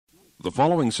The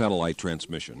following satellite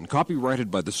transmission,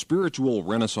 copyrighted by the Spiritual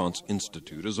Renaissance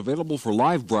Institute, is available for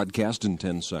live broadcast in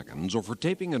 10 seconds or for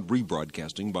taping and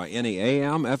rebroadcasting by any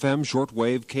AM, FM,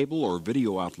 shortwave, cable, or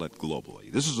video outlet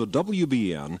globally. This is a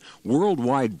WBN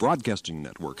Worldwide Broadcasting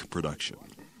Network production.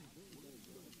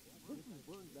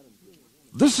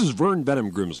 This is Vern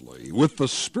Bennom Grimsley with the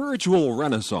Spiritual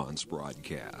Renaissance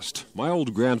broadcast. My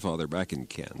old grandfather back in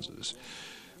Kansas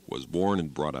was born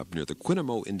and brought up near the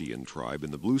Quinamo Indian tribe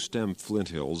in the Blue Stem Flint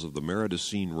Hills of the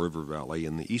Meridocene River Valley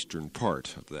in the eastern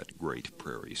part of that great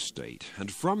prairie state. And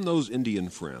from those Indian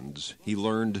friends, he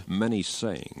learned many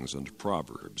sayings and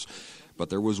proverbs. But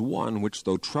there was one which,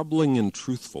 though troubling in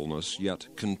truthfulness, yet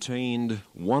contained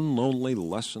one lonely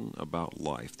lesson about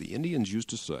life. The Indians used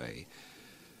to say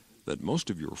that most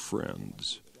of your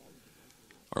friends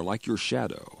are like your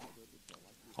shadow,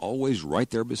 always right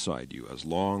there beside you as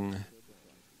long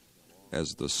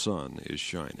as the sun is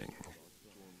shining.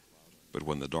 But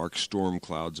when the dark storm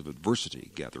clouds of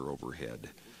adversity gather overhead,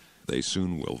 they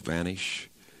soon will vanish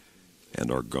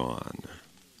and are gone.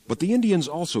 But the Indians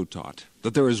also taught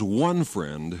that there is one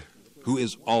friend who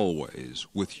is always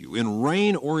with you, in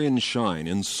rain or in shine,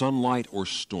 in sunlight or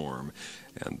storm,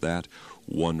 and that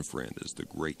one friend is the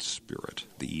Great Spirit,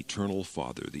 the Eternal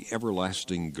Father, the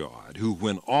everlasting God, who,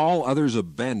 when all others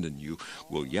abandon you,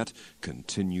 will yet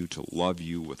continue to love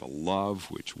you with a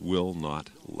love which will not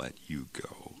let you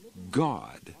go.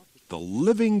 God, the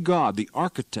living God, the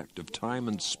architect of time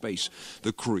and space,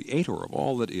 the creator of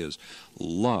all that is,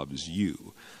 loves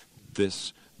you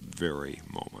this very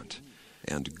moment.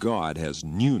 And God has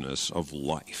newness of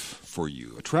life for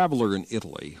you. A traveler in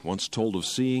Italy once told of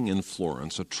seeing in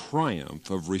Florence a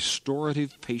triumph of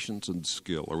restorative patience and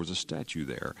skill. There was a statue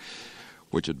there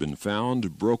which had been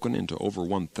found broken into over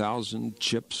 1,000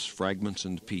 chips, fragments,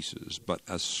 and pieces. But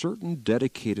a certain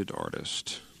dedicated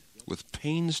artist, with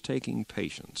painstaking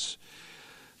patience,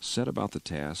 set about the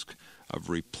task of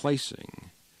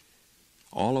replacing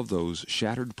all of those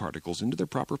shattered particles into their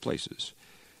proper places.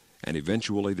 And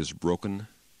eventually this broken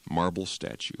marble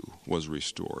statue was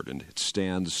restored, and it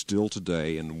stands still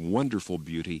today in wonderful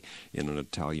beauty in an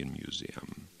Italian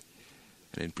museum.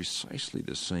 And in precisely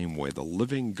the same way, the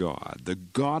living God, the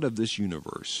God of this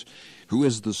universe, who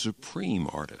is the supreme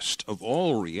artist of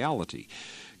all reality,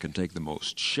 can take the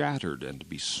most shattered and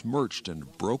besmirched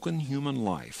and broken human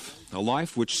life, a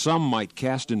life which some might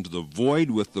cast into the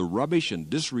void with the rubbish and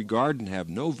disregard and have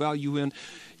no value in,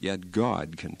 yet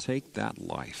God can take that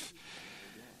life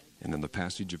and in the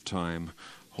passage of time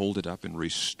hold it up in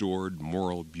restored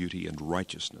moral beauty and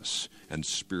righteousness and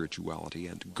spirituality.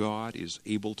 And God is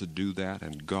able to do that,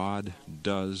 and God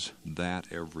does that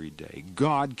every day.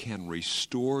 God can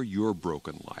restore your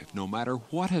broken life, no matter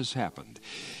what has happened,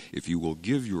 if you will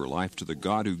give your life to the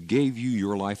God who gave you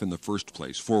your life in the first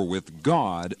place. For with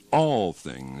God, all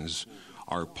things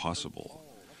are possible.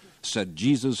 Said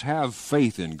Jesus, have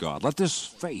faith in God. Let this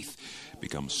faith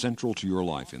become central to your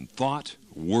life in thought,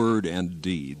 word, and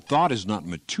deed. Thought is not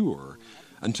mature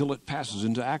until it passes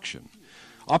into action.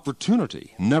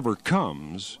 Opportunity never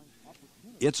comes.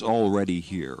 It's already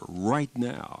here, right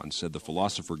now. And said the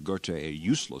philosopher Goethe, a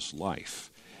useless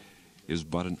life is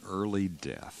but an early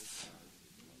death.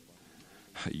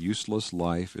 A useless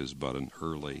life is but an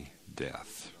early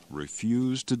death.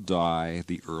 Refuse to die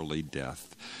the early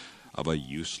death of a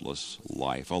useless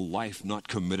life, a life not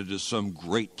committed to some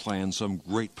great plan, some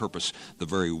great purpose, the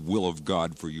very will of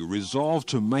God for you. Resolve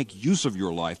to make use of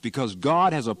your life, because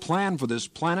God has a plan for this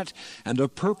planet and a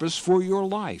purpose for your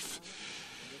life.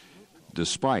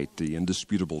 Despite the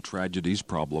indisputable tragedies,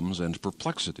 problems, and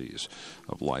perplexities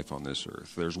of life on this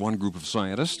earth. There's one group of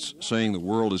scientists saying the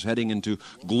world is heading into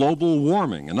global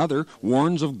warming. Another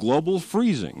warns of global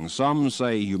freezing. Some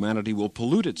say humanity will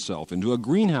pollute itself into a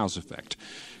greenhouse effect,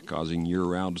 causing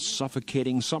year-round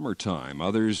suffocating summertime.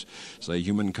 Others say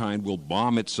humankind will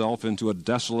bomb itself into a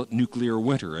desolate nuclear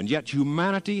winter. And yet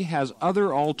humanity has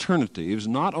other alternatives,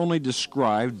 not only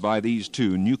described by these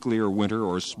two, nuclear winter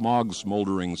or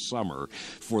smog-smoldering summer,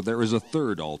 for there is a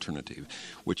third alternative,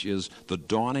 which is the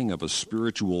dawning of a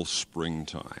spiritual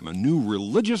springtime, a new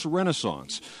religious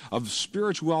renaissance of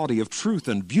spirituality, of truth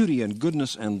and beauty and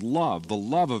goodness and love, the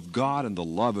love of God and the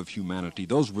love of humanity.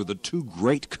 Those were the two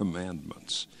great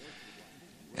commandments.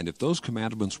 And if those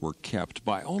commandments were kept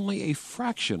by only a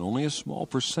fraction, only a small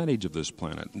percentage of this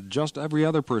planet, just every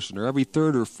other person or every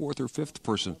third or fourth or fifth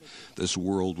person, this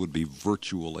world would be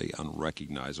virtually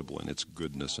unrecognizable in its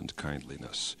goodness and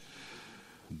kindliness.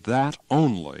 That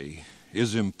only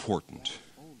is important,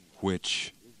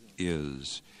 which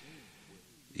is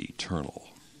eternal.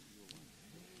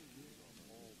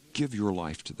 Give your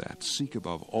life to that. Seek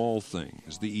above all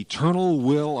things the eternal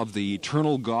will of the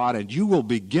eternal God, and you will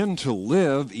begin to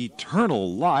live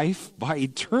eternal life by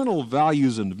eternal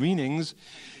values and meanings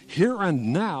here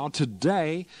and now,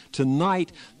 today,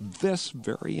 tonight, this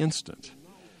very instant.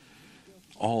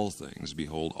 All things,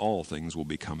 behold, all things will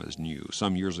become as new.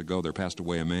 Some years ago there passed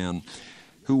away a man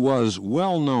who was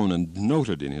well known and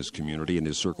noted in his community and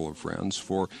his circle of friends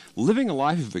for living a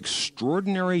life of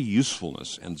extraordinary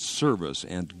usefulness and service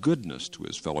and goodness to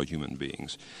his fellow human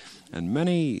beings. And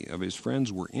many of his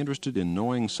friends were interested in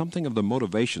knowing something of the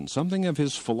motivation, something of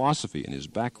his philosophy and his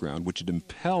background, which had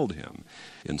impelled him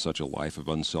in such a life of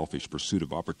unselfish pursuit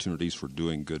of opportunities for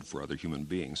doing good for other human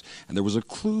beings. And there was a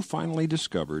clue finally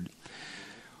discovered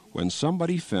when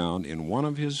somebody found in one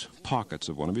of his pockets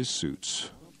of one of his suits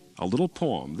a little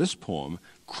poem, this poem,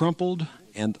 crumpled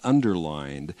and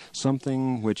underlined,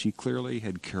 something which he clearly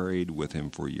had carried with him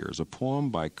for years. A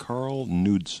poem by Carl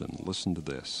Knudsen. Listen to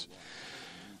this.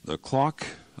 The clock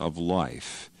of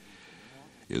life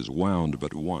is wound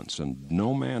but once, and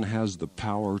no man has the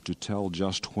power to tell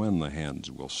just when the hands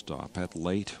will stop, at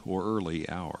late or early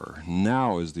hour.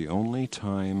 Now is the only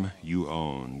time you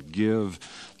own. Give,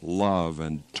 love,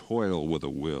 and toil with a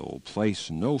will.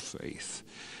 Place no faith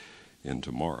in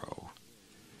tomorrow,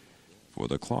 for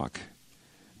the clock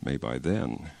may by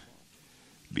then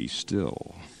be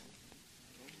still.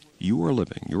 You are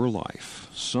living your life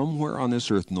somewhere on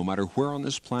this earth, no matter where on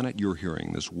this planet you're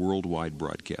hearing this worldwide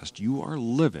broadcast. You are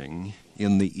living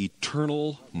in the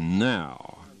eternal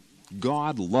now.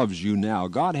 God loves you now.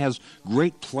 God has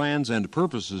great plans and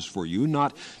purposes for you,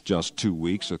 not just 2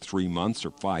 weeks or 3 months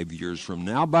or 5 years from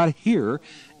now, but here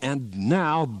and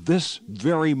now, this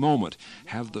very moment.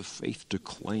 Have the faith to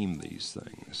claim these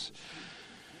things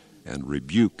and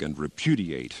rebuke and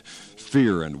repudiate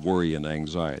fear and worry and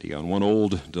anxiety. On one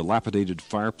old dilapidated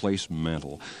fireplace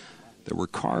mantel, there were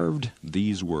carved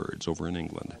these words over in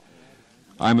England.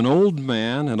 I'm an old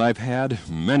man and I've had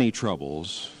many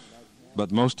troubles,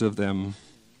 but most of them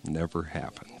never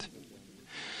happened.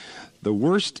 The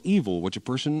worst evil which a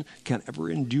person can ever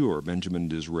endure, Benjamin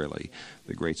Disraeli,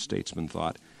 the great statesman,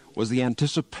 thought, was the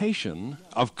anticipation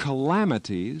of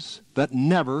calamities that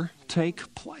never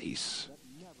take place.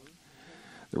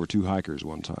 There were 2 hikers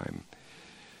one time.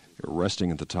 They were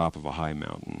resting at the top of a high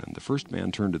mountain, and the first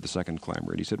man turned to the second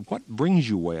climber, and he said, "What brings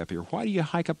you way up here? Why do you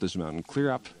hike up this mountain,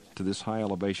 clear up to this high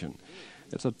elevation?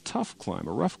 It's a tough climb,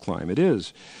 a rough climb." "It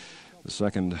is." The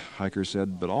second hiker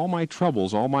said, "But all my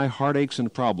troubles, all my heartaches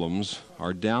and problems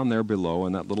are down there below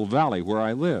in that little valley where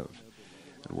I live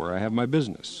and where I have my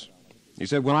business." He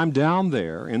said, "When I'm down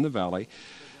there in the valley,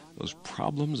 those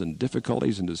problems and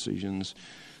difficulties and decisions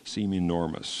seem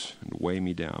enormous and weigh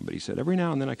me down. But," he said, "every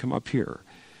now and then I come up here,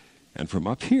 and from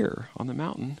up here on the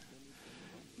mountain,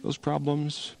 those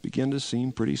problems begin to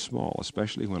seem pretty small,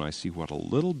 especially when I see what a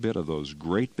little bit of those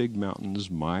great big mountains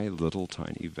my little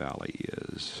tiny valley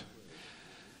is."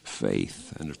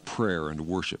 Faith and prayer and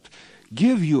worship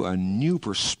give you a new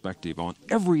perspective on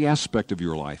every aspect of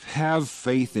your life. Have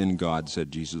faith in God,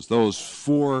 said Jesus. Those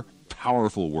 4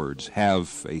 powerful words, have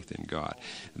faith in God.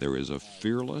 There is a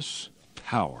fearless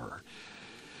power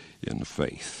in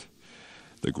faith.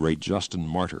 The great Justin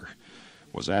Martyr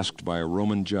was asked by a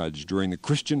Roman judge during the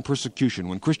Christian persecution,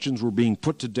 when Christians were being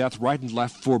put to death right and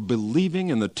left for believing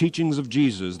in the teachings of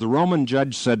Jesus. The Roman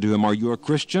judge said to him, "Are you a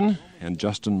Christian?" And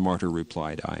Justin Martyr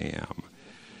replied, "I am."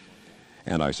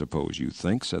 "And I suppose you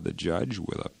think," said the judge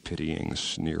with a pitying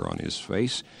sneer on his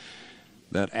face,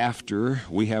 "that after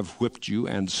we have whipped you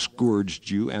and scourged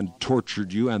you and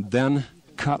tortured you and then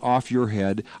cut off your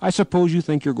head, I suppose you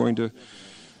think you're going to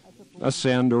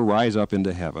ascend or rise up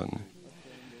into heaven?"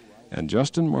 And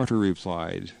Justin Martyr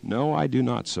replied, "No, I do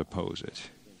not suppose it."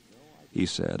 He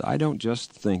said, "I don't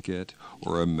just think it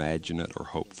or imagine it or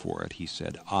hope for it." He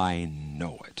said, "I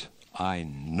know it. I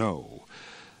know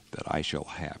that I shall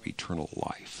have eternal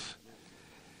life."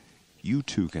 You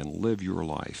too can live your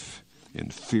life in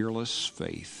fearless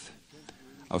faith,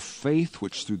 a faith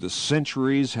which through the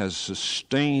centuries has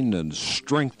sustained and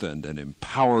strengthened and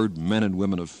empowered men and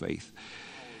women of faith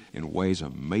in ways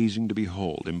amazing to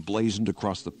behold, emblazoned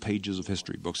across the pages of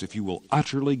history books. If you will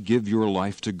utterly give your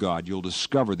life to God, you'll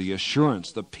discover the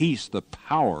assurance, the peace, the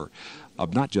power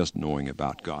of not just knowing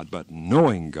about God, but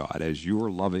knowing God as your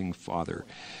loving Father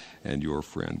and your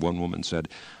friend. One woman said,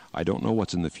 "I don't know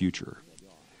what's in the future,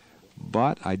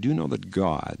 but I do know that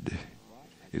God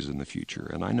is in the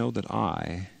future, and I know that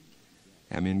I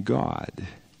am in God,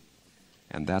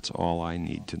 and that's all I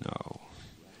need to know."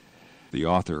 The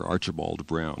author, Archibald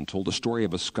Brown, told the story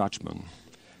of a Scotchman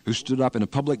who stood up in a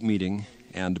public meeting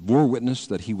and bore witness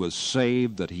that he was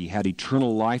saved, that he had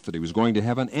eternal life, that he was going to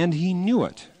heaven, and he knew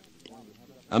it.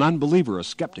 An unbeliever, a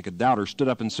skeptic, a doubter stood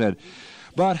up and said,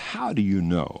 "But how do you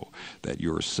know that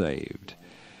you're saved?"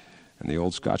 And the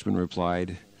old Scotchman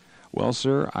replied, "Well,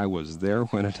 sir, I was there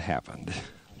when it happened.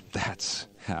 That's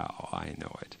how I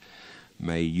know it."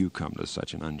 May you come to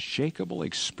such an unshakable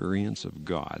experience of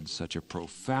God, such a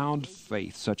profound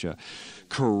faith, such a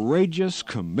courageous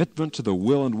commitment to the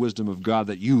will and wisdom of God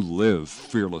that you live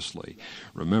fearlessly.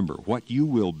 Remember, what you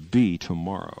will be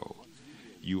tomorrow,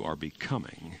 you are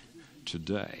becoming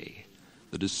today.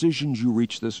 The decisions you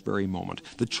reach this very moment,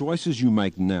 the choices you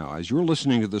make now as you're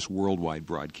listening to this worldwide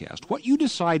broadcast, what you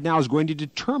decide now is going to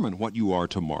determine what you are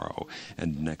tomorrow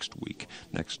and next week,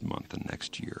 next month, and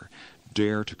next year.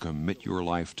 Dare to commit your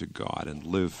life to God and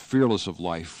live fearless of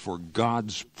life, for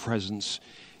God's presence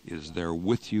is there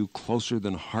with you, closer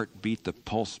than heartbeat, the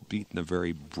pulse beat, and the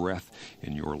very breath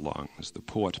in your lungs. The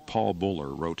poet Paul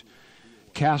Buller wrote,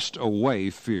 "Cast away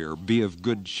fear, be of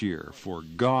good cheer, for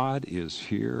God is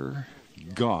here.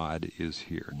 God is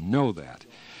here." Know that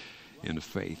in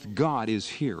faith. God is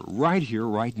here,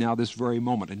 right now, this very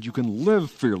moment, and you can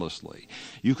live fearlessly.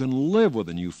 You can live with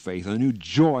a new faith, a new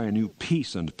joy, a new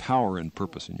peace and power and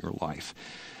purpose in your life.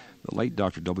 The late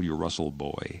Dr. W. Russell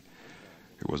Boy,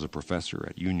 who was a professor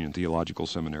at Union Theological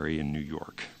Seminary in New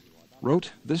York,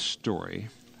 wrote this story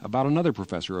about another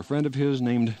professor, a friend of his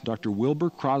named Dr.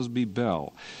 Wilbur Crosby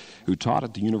Bell, who taught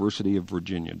at the University of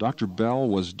Virginia. Dr. Bell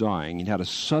was dying. He'd had a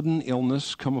sudden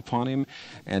illness come upon him,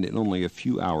 and in only a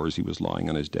few hours he was lying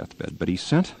on his deathbed. But he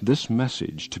sent this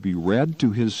message to be read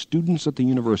to his students at the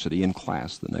university in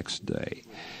class the next day.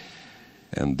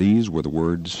 And these were the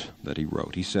words that he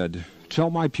wrote. He said, "Tell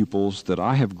my pupils that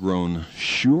I have grown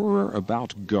surer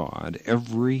about God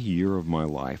every year of my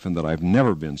life, and that I've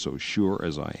never been so sure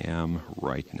as I am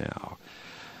right now.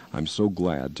 I'm so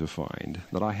glad to find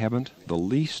that I haven't the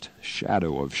least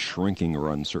shadow of shrinking or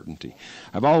uncertainty.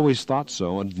 I've always thought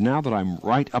so, and now that I'm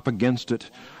right up against it,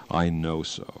 I know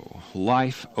so.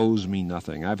 Life owes me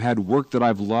nothing. I've had work that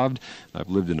I've loved. I've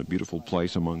lived in a beautiful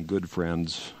place among good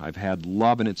friends. I've had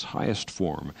love in its highest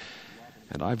form,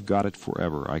 and I've got it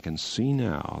forever. I can see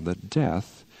now that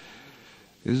death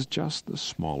is just the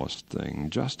smallest thing,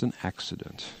 just an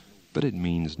accident, but it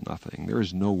means nothing. There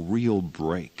is no real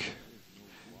break,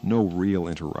 no real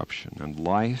interruption, and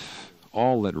life,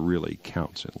 all that really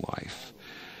counts in life,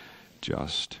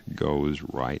 just goes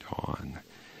right on."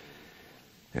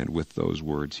 And with those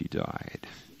words, he died.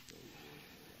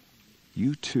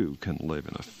 You too can live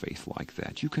in a faith like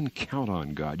that. You can count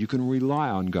on God. You can rely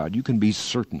on God. You can be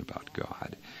certain about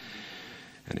God.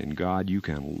 And in God you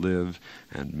can live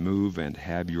and move and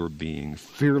have your being,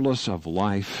 fearless of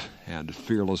life and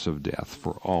fearless of death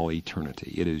for all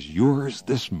eternity. It is yours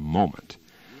this moment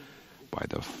by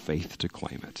the faith to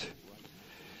claim it.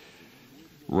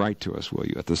 Write to us, will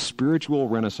you, at the Spiritual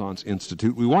Renaissance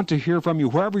Institute. We want to hear from you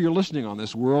wherever you're listening on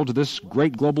this world, to this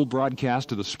great global broadcast,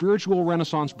 to the Spiritual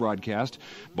Renaissance Broadcast,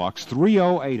 Box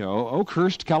 3080,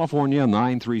 Oakhurst, California,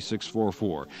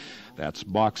 93644. That's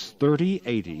Box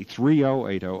 3080,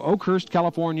 3080, Oakhurst,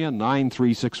 California,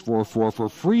 93644 for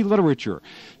free literature.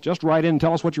 Just write in and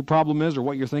tell us what your problem is or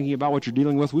what you're thinking about, what you're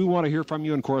dealing with. We want to hear from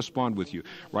you and correspond with you.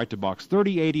 Write to Box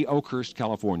 3080, Oakhurst,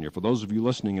 California. For those of you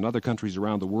listening in other countries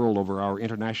around the world over our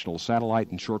international satellite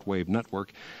and shortwave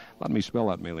network, let me spell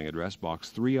that mailing address, Box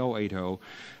 3080,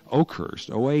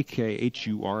 Oakhurst, Oakhurst,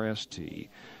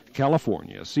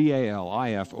 California, California,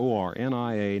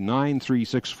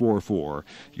 93644,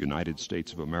 United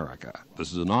States of America.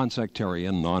 This is a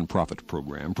non-sectarian, non-profit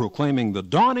program proclaiming the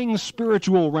dawning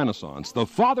spiritual renaissance, the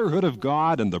fatherhood of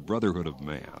God and the brotherhood of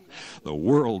man, the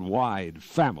worldwide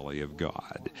family of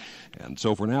God. And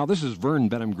so for now, this is Vern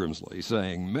Bennom Grimsley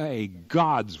saying, may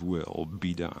God's will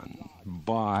be done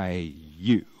by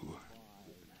you.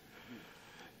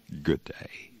 Good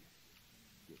day.